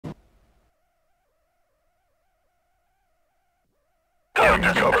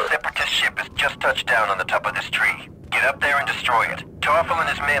Delta, the Separatist ship has just touched down on the top of this tree. Get up there and destroy it. Tarful and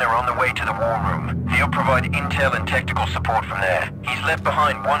his men are on the way to the war room. He'll provide intel and technical support from there. He's left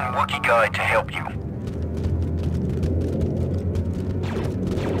behind one Wookiee guide to help you.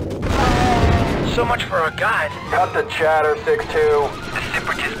 So much for a guide. Cut the chatter, 6-2. The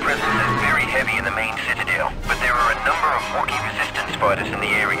Separatist presence is very heavy in the main citadel, but there are a number of Wookiee resistance fighters in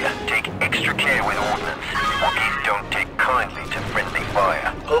the area. Take extra care with ordnance. Wookiees don't take kindly to friendly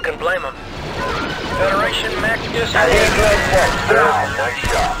fire. Who can blame them? Federation mech just... Nice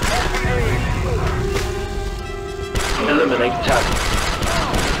shot. Eliminate target.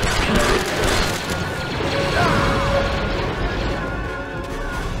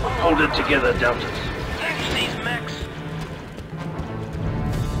 Hold it together, Deltas. Use these mechs.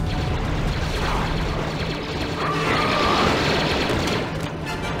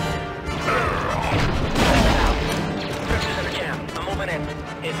 Fixers in the jam. I'm moving in.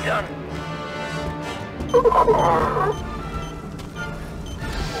 It's done.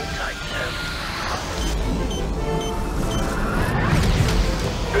 Tight, sir.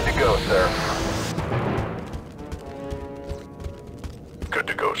 Good to go, sir. Good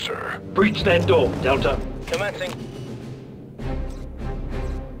to go, sir. Breach that door, Delta. Commencing.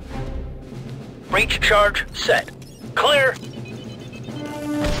 Breach charge set. Clear.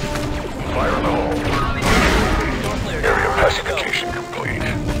 Fire in the hole. Area pacification complete.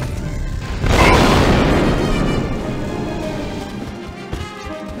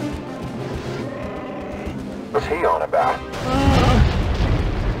 What's he on about?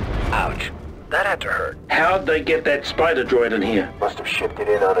 Ouch. That had to hurt. How'd they get that spider droid in here? Must have shipped it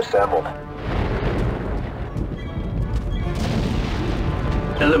in unassembled.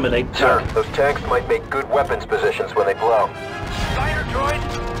 Eliminate Sir, target. those tanks might make good weapons positions when they blow. Spider droid.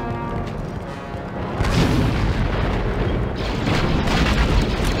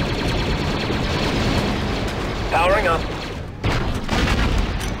 Powering up.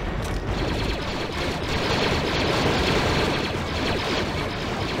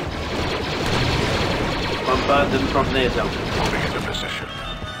 Bombard them from there, Delta. Moving into position.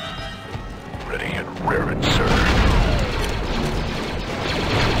 Ready and raring, sir.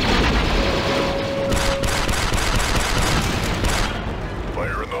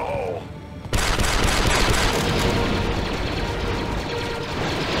 Fire in the hole.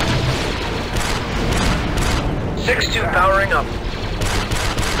 6-2 powering up.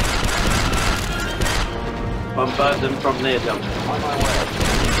 Bombard them from there, Delta. On my way.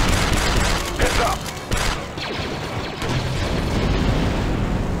 Heads up.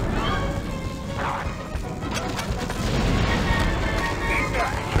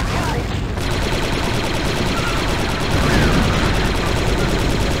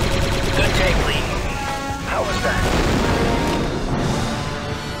 Good take, Lee. How was that?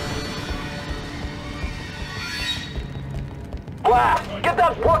 Blast! Get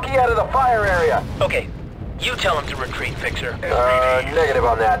that Wookiee out of the fire area! Okay, you tell him to retreat, Fixer. Negative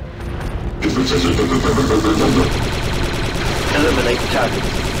on that. Eliminate target.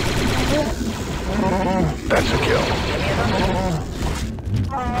 That's a kill.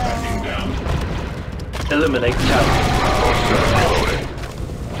 Eliminate target. Reloading.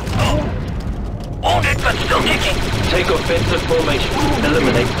 Wounded, but still kicking. Take offensive formation.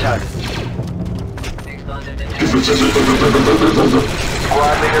 Eliminate target.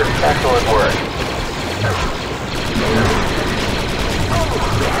 Squad leader, excellent work.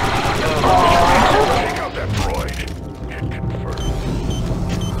 Take out that droid. Hit confirmed.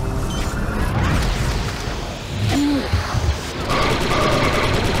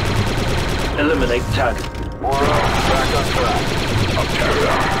 Eliminate target. We're back on track. Up to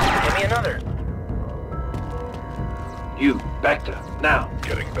Give me another. You, Bacta, now.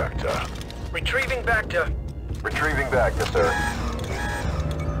 getting back to... Retrieving back to... Retrieving back to sir.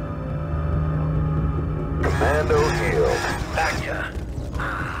 Commando healed. Back to...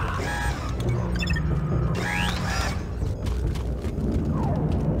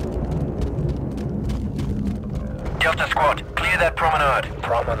 Delta Squad, clear that promenade.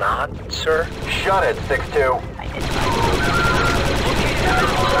 Promenade, sir? Shut it, 6-2.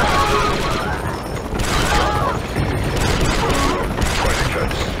 Try to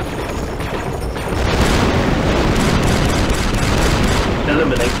fence.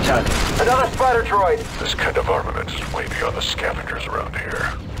 Eliminate target. Another spider droid. This kind of armament is way beyond the scavengers around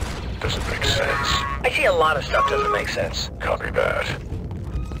here. Doesn't make sense. I see a lot of stuff doesn't make sense. Copy that.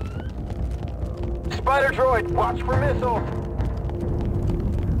 Spider droid, watch for missiles.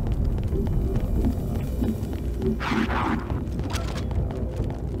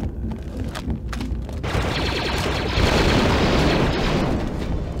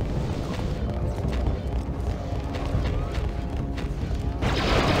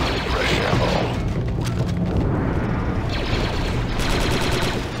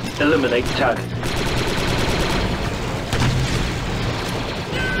 Eliminate target.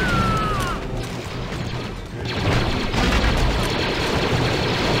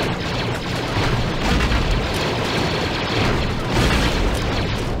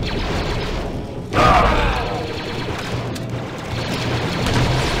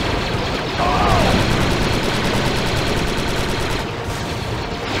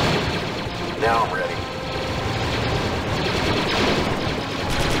 Now I'm ready.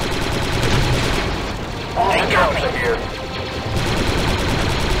 They got me. Here.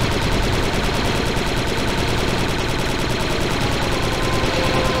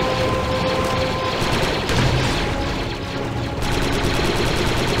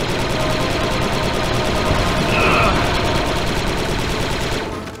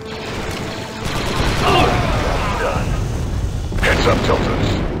 Done. Heads up, Deltas.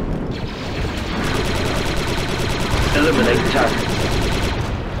 Eliminate target.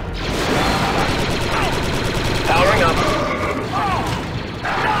 Powering up.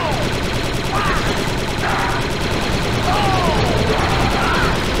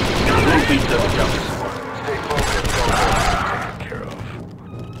 We'll beat them, Deltas. Stay focused. Taken care of.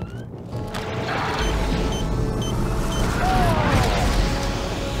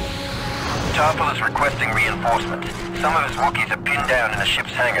 Tarple is requesting reinforcements. Some of his Wookiees are pinned down in the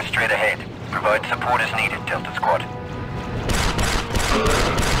ship's hangar straight ahead. Provide support as needed, Delta Squad.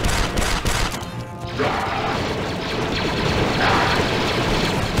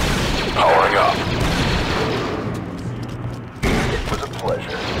 Powering up. It was a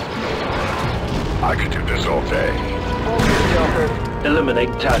pleasure. I could do this all day. Focus, Delta. Eliminate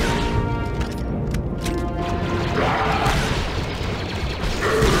target.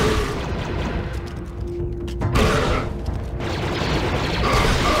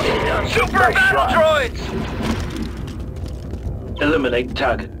 Super Nice battle shot. droids! Eliminate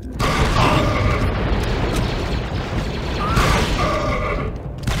target.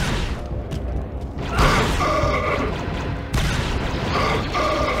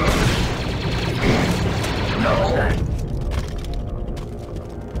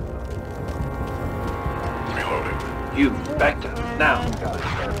 Reloading. You, Bacta, now.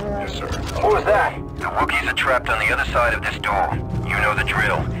 Yes, sir. What was that? The Wookiees are trapped on the other side of this door. You know the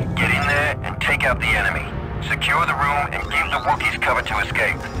drill. Get in there and take out the enemy. Secure the room and give the Wookiees cover to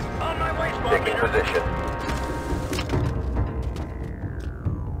escape. On my way, Spawn Taking Leader. position.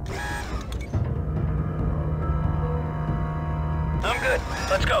 I'm good.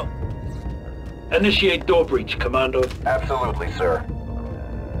 Let's go. Initiate door breach, Commando. Absolutely, sir.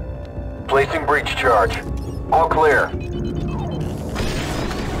 Placing breach charge. All clear.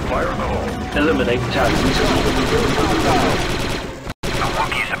 Fire in the hole. Eliminate target. The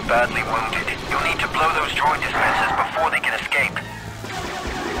Wookiees are badly wounded. You'll need to blow those droid dispensers before they can escape.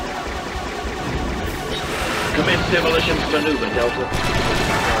 Commence demolitions maneuver, Delta.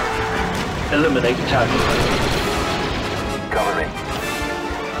 Eliminate target. Cover me.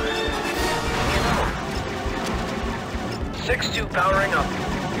 6-2 powering up.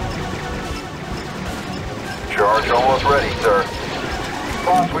 Charge almost ready, sir.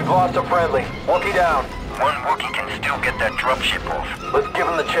 Boss, we've lost a friendly. Wookiee down. One Wookiee can still get that dropship off. Let's give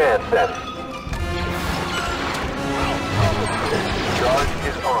him the chance, then. Charge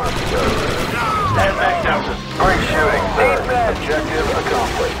is armed, sir. Stand back, Delta. Great shooting, sir. Objective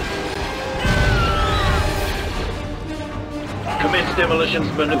accomplished. Commence demolitions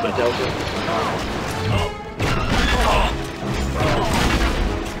maneuver, Delta.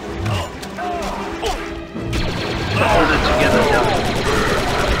 Hold it together, Delta.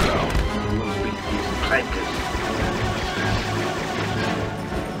 Beat these clankers.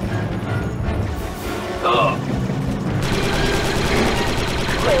 Oh.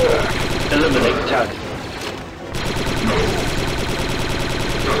 Eliminate target.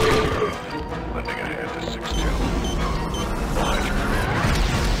 Lending a hand to 6-2.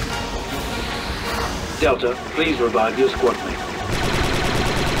 Delta, please revive your squad mate.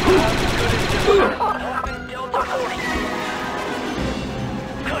 Delta Force.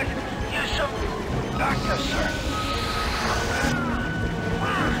 Good. Use some backup, sir.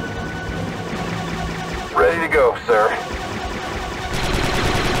 Ready to go, sir.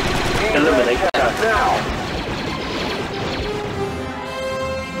 Eliminate target. Now.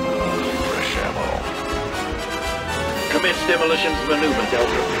 Fresh ammo. Commence demolitions maneuver,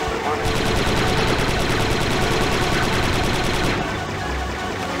 Delta.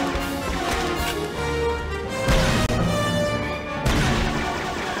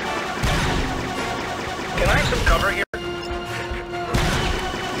 Can I have some cover here?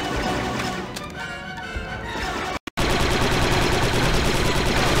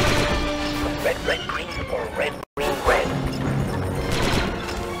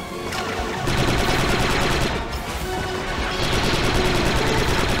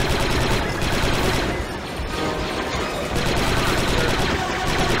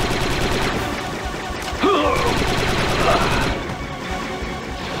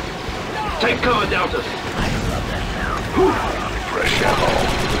 cover, Deltas. Fresh ammo.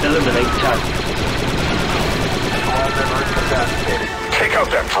 Eliminate target. All members incapacitated. Take out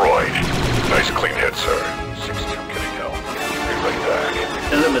that droid. Nice clean hit, sir. 6-2 getting help. Be right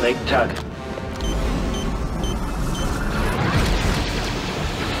back. Eliminate target.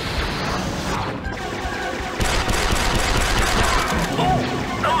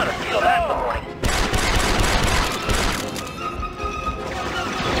 I want to feel that in the morning.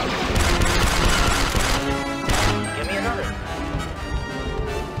 Give me another.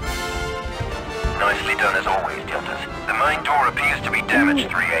 Nicely done as always, Deltas. The main door appears to be damaged,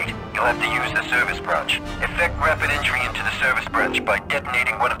 3-8. You'll have to use the service branch. Effect rapid entry into the service branch by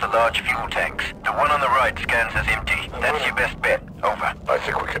detonating one of the large fuel tanks. The one on the right scans as empty. That's your best bet. Over. I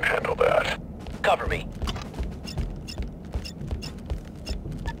think we can handle that. Cover me.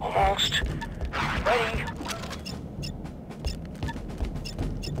 Almost. Ready.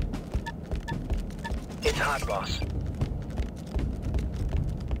 It's hot, boss.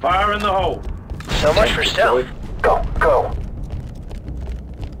 Fire in the hole. So much for stealth. Go, go.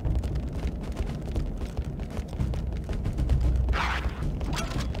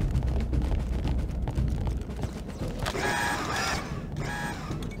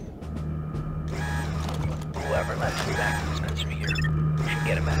 Whoever lets me back to the dispensary here should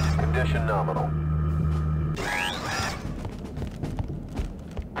get him back. Condition nominal.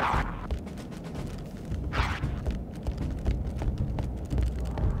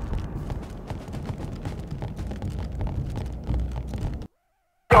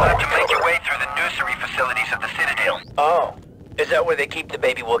 You'll have to make your way through the nursery facilities of the Citadel. Oh. Is that where they keep the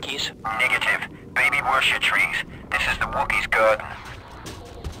baby Wookiees? Negative. Baby Wroshyr trees. This is the Wookiee's garden.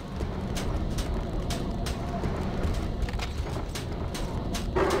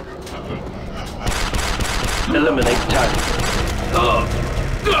 Eliminate target.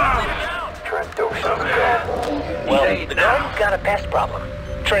 Trandoshans go. Well, the garden's got a pest problem.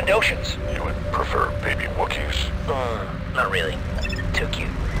 Trandoshans. You would prefer baby Wookiees? Not really. Too cute.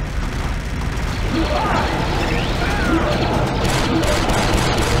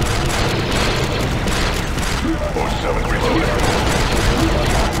 07 reloading.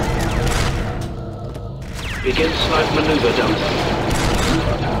 Begin snipe maneuver, Delta.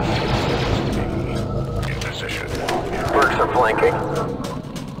 In position. Mercs are flanking.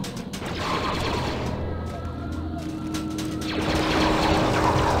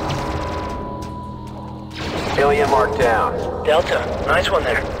 Alien marked down. Delta. Nice one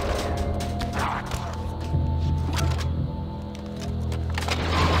there.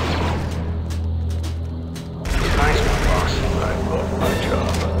 Nice one, boss. I love my job.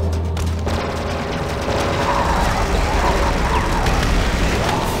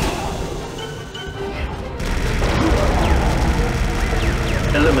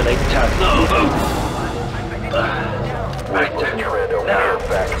 Eliminate target. Right there. Trando, Now. we're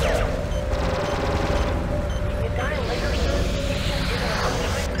back.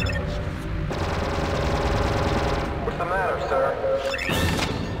 What's the matter, sir?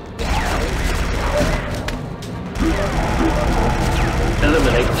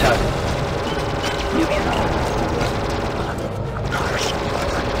 Eliminate target.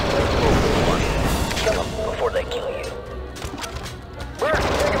 Kill them before they kill you. Where?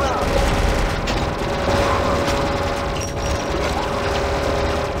 Take him out.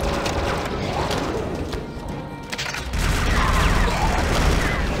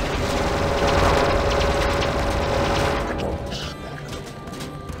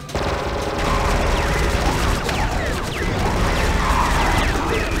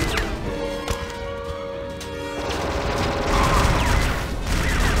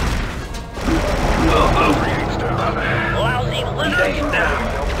 Lousy loser.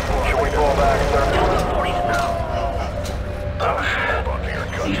 Should we fall back, sir? Delta 40's now. Hold on to your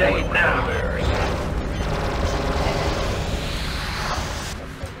guns. He's ain't now. Theirs.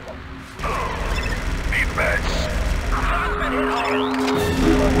 Need meds.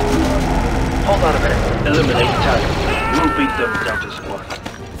 Hold on a minute. Eliminate target. We'll beat them, Delta Squad.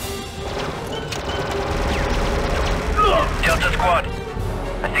 Delta Squad.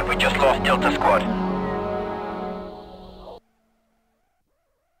 I think we just lost Delta Squad.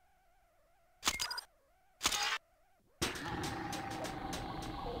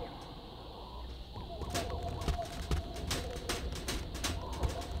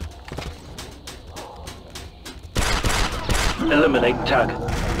 Eliminate target.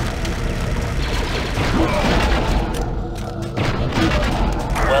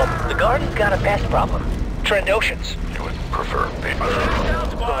 Well, the garden's got a pest problem. Trandoshans. You would prefer baby.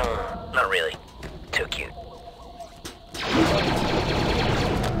 Not really. Too cute.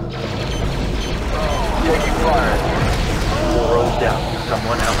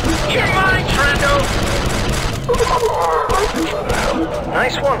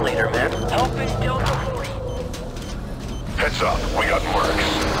 Swarm leader, man. Helping Delta 40. Heads up, we got marks.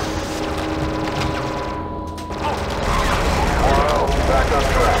 Whoa, back on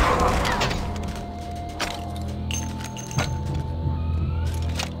track.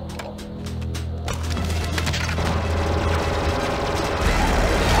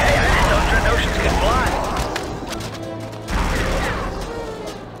 Hey, I didn't know Trandoshans could fly.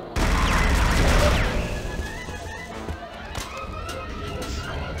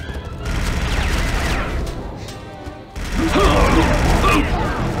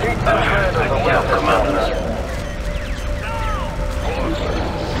 Yeah, commandos.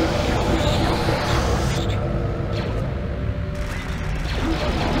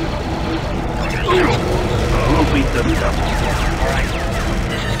 We'll beat them down. Alright,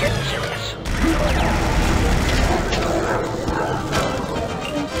 this is getting serious.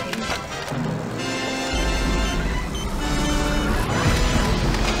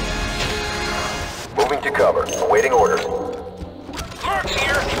 Moving to cover. Awaiting orders. Mark's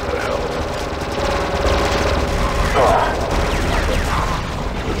here!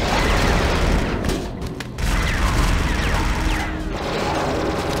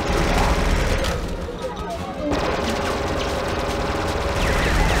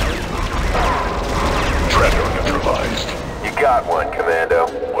 Trando neutralized. You got one, Commando.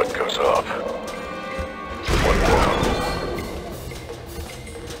 What goes up? One down.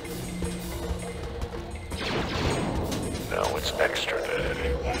 Now it's extra dead.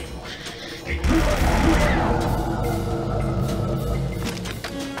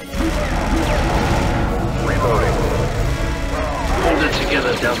 Reloading. Hold it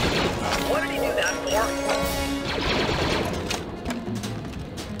together, Delta. What did he do that for?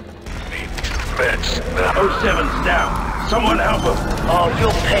 Meds, now. 07's down. Someone help him. Oh,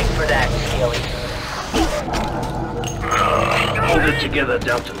 you'll pay for that, Scaly. Hold it together,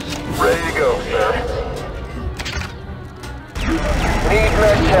 Deltas. Ready to go, sir. Need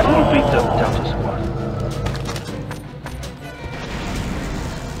med test. We'll beat them, Delta Squad.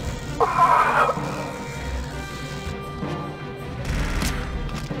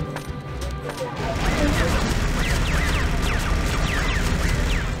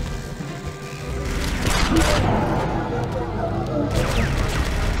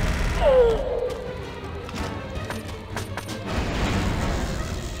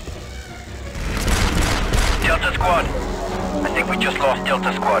 Delta Squad. I think we just lost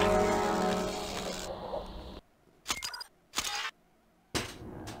Delta Squad.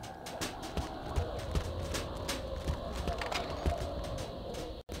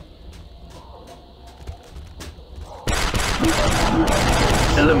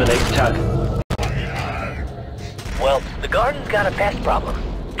 Eliminate target. Well, the Garden's got a pest problem.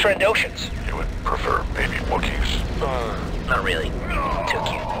 Trandoshans. You would prefer baby Wookiees. Not really. Too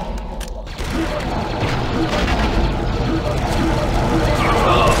cute.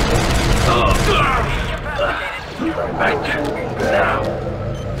 Back there. Now.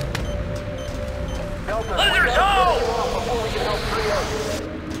 Lizard's home!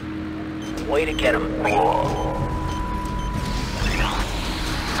 Way to get him.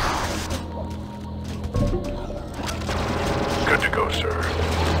 Good to go, sir.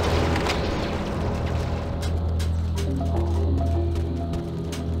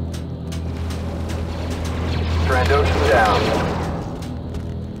 Trandoshan down.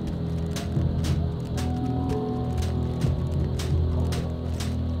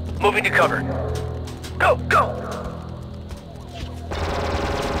 Moving to cover. Go, go!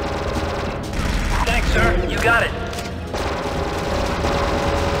 Thanks, sir. You got it.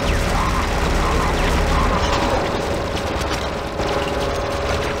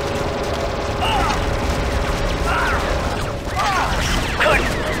 Could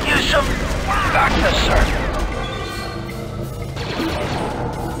use some backup, sir.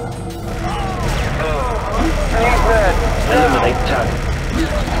 Need med. Eliminate target.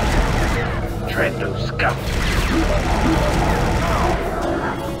 Trando scout.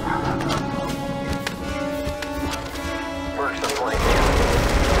 Works the flank.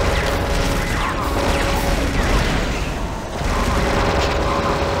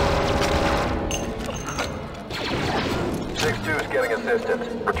 is getting assistance.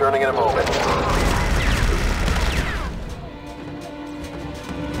 Returning in a moment.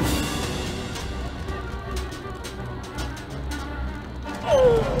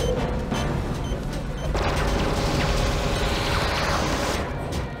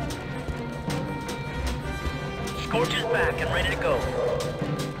 Scorch is back and ready to go.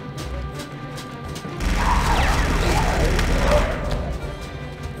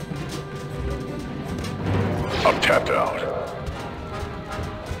 I'm tapped out.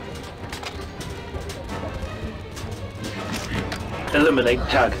 Eliminate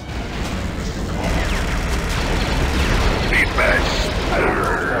target. Need meds.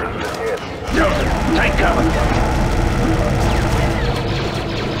 Delta, take cover.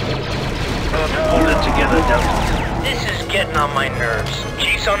 Hold it together, Delta. This is getting on my nerves.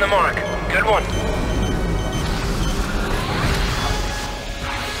 Chief's on the mark. Good one.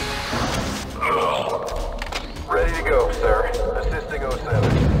 Ready to go, sir. Assisting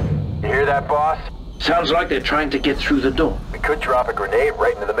 07. You hear that, boss? Sounds like they're trying to get through the door. We could drop a grenade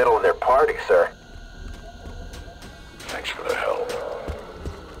right into the middle of their party, sir. Thanks for the help.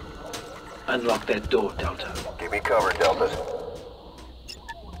 Unlock that door, Delta. Give me cover, Deltas.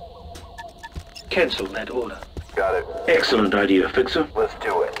 Cancel that order. Got it. Excellent idea, Fixer. Let's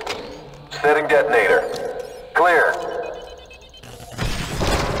do it. Setting detonator. Clear.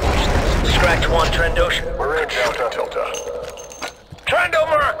 Scratch one, Trandoshan. We're in, Delta. Delta. Trando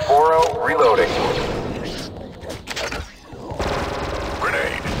marks! 4-0, reloading.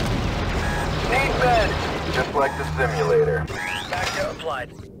 Grenade. Need meds. Just like the simulator. Back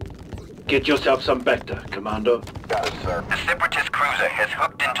applied. Get yourself some Bacta, Commando. Got it, sir. The Separatist cruiser has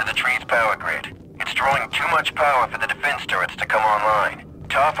hooked into the tree's power grid. It's drawing too much power for the defense turrets to come online.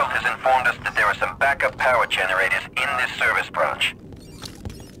 Tarfel has informed us that there are some backup power generators in this service branch.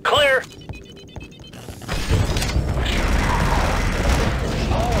 Clear!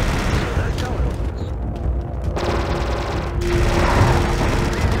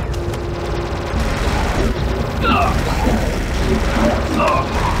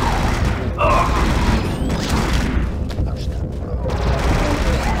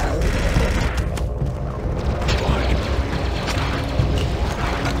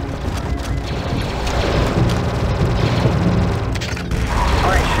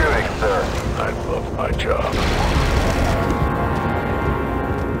 Great shooting, sir. I love my job.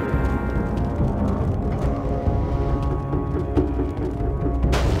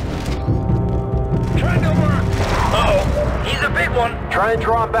 Trando mark! Uh-oh, he's a big one. Try and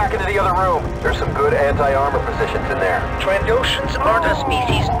draw him back into the other room. There's some good anti-armor positions in there. Trandoshans aren't a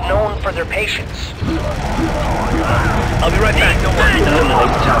species known for their patience. I'll be right back, don't worry.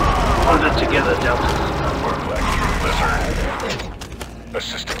 Eliminate target. Hold it together, Delta. Work like you, Lizard.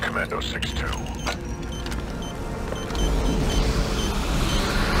 Assistant Commando 6-2.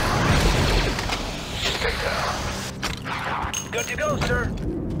 Stay down. Good to go, sir.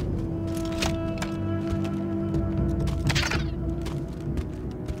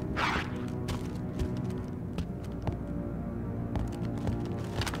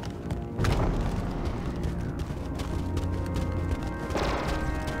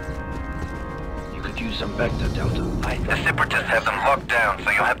 You could use some Bacta, Delta. The Separatists have them locked down, so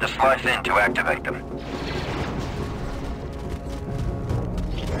you'll have to slice in to activate them.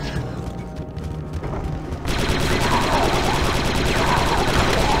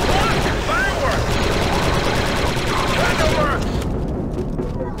 Fireworks! Trando marks!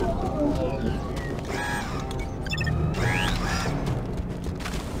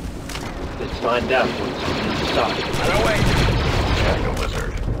 Let's find out what's on the inside. No way. Tag the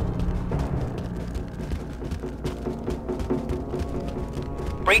Lizard.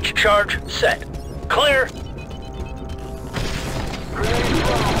 Breach charge set. Clear!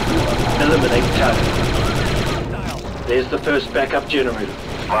 Eliminate target. There's the first backup generator.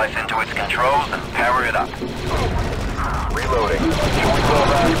 Slice into its controls and power it up. Reloading. Should we go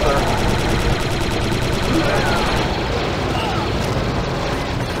back, sir?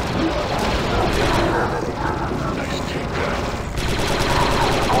 Nice team gun.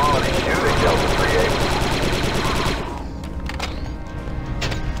 Quality shooting, Delta 3-8.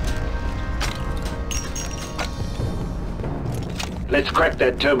 Let's crack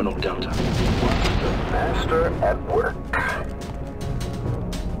that terminal, Delta. Master at work.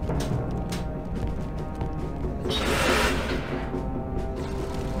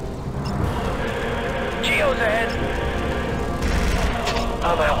 Geo's ahead.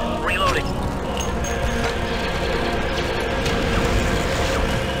 I'm out. Reloading.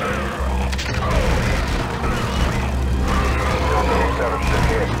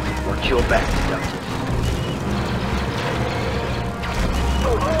 Watch your back, Delta.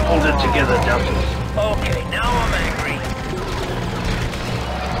 Hold it together, Delta. Okay, now I'm angry.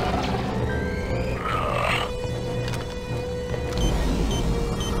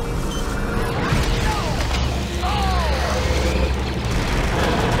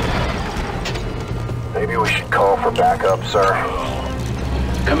 Maybe we should call for backup, sir.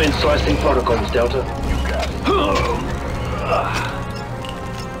 Come in, slicing protocols, Delta. You got it.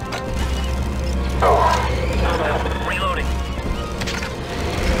 Reloading.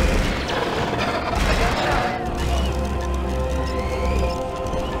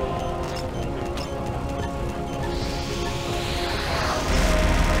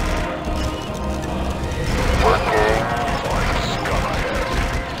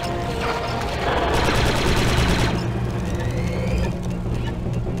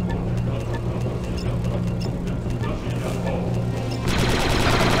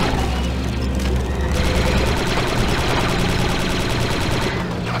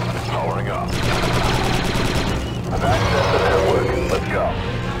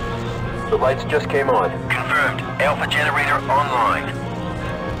 lights just came on. Confirmed. Alpha generator online.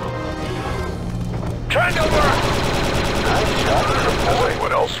 Trandover! Nice shot. Does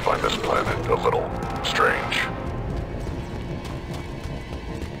anyone else find this planet a little strange?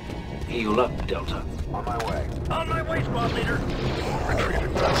 Heal up, Delta. On my way. On my way, squad leader.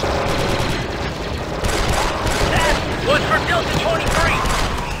 Retreating fast. That was for Delta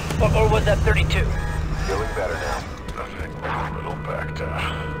 23! Or was that 32? Feeling better now. Nothing. A little back to...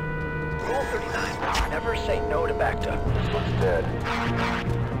 Rule 39. Never say no to Bacta. This one's dead.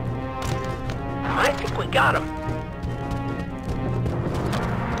 I think we got him.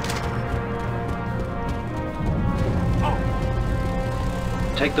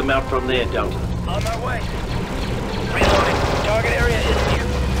 Take them out from there, Delta. On my way. Reloading. Target area is new.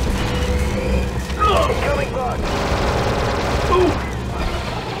 Incoming bug.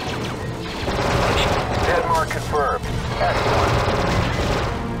 Dead mark confirmed. Excellent.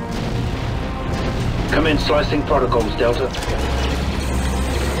 Come in, slicing protocols, Delta.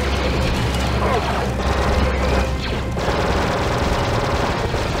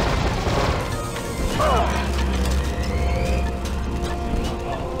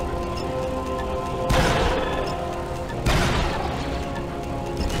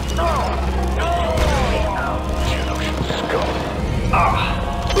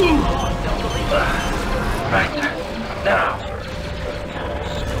 Right now.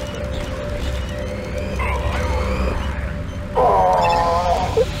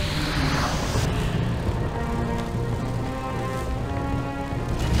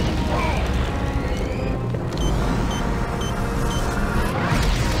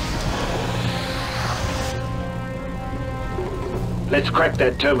 Let's crack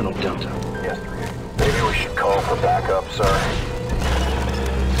that terminal, Delta. Yes, 3. Maybe we should call for backup, sir.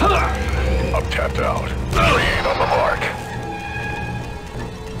 I'm tapped out. 3 on the mark.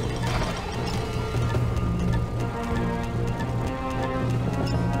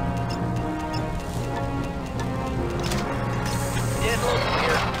 Dead low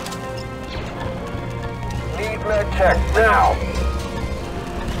clear. Need med tech now.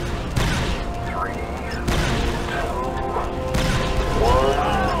 3, 2, 1.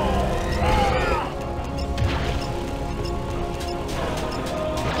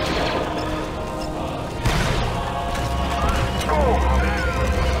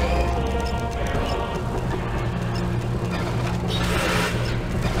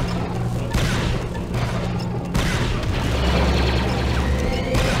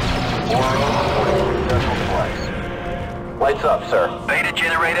 Lights up, sir. Beta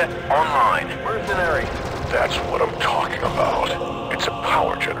generator online. Mercenary. That's what I'm talking about. It's a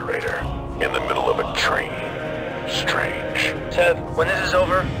power generator in the middle of a train. Strange. Tev, when this is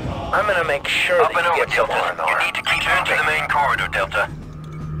over, I'm gonna make sure Up and that you over, get something. Delta. You need to return to the main corridor, Delta.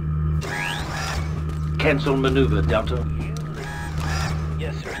 Cancel maneuver, Delta.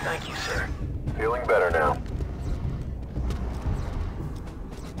 Yes, sir. Thank you, sir. Feeling better now.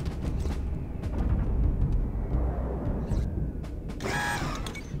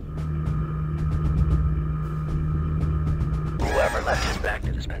 Whoever left his back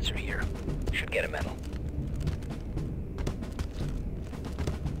to dispenser here should get a medal.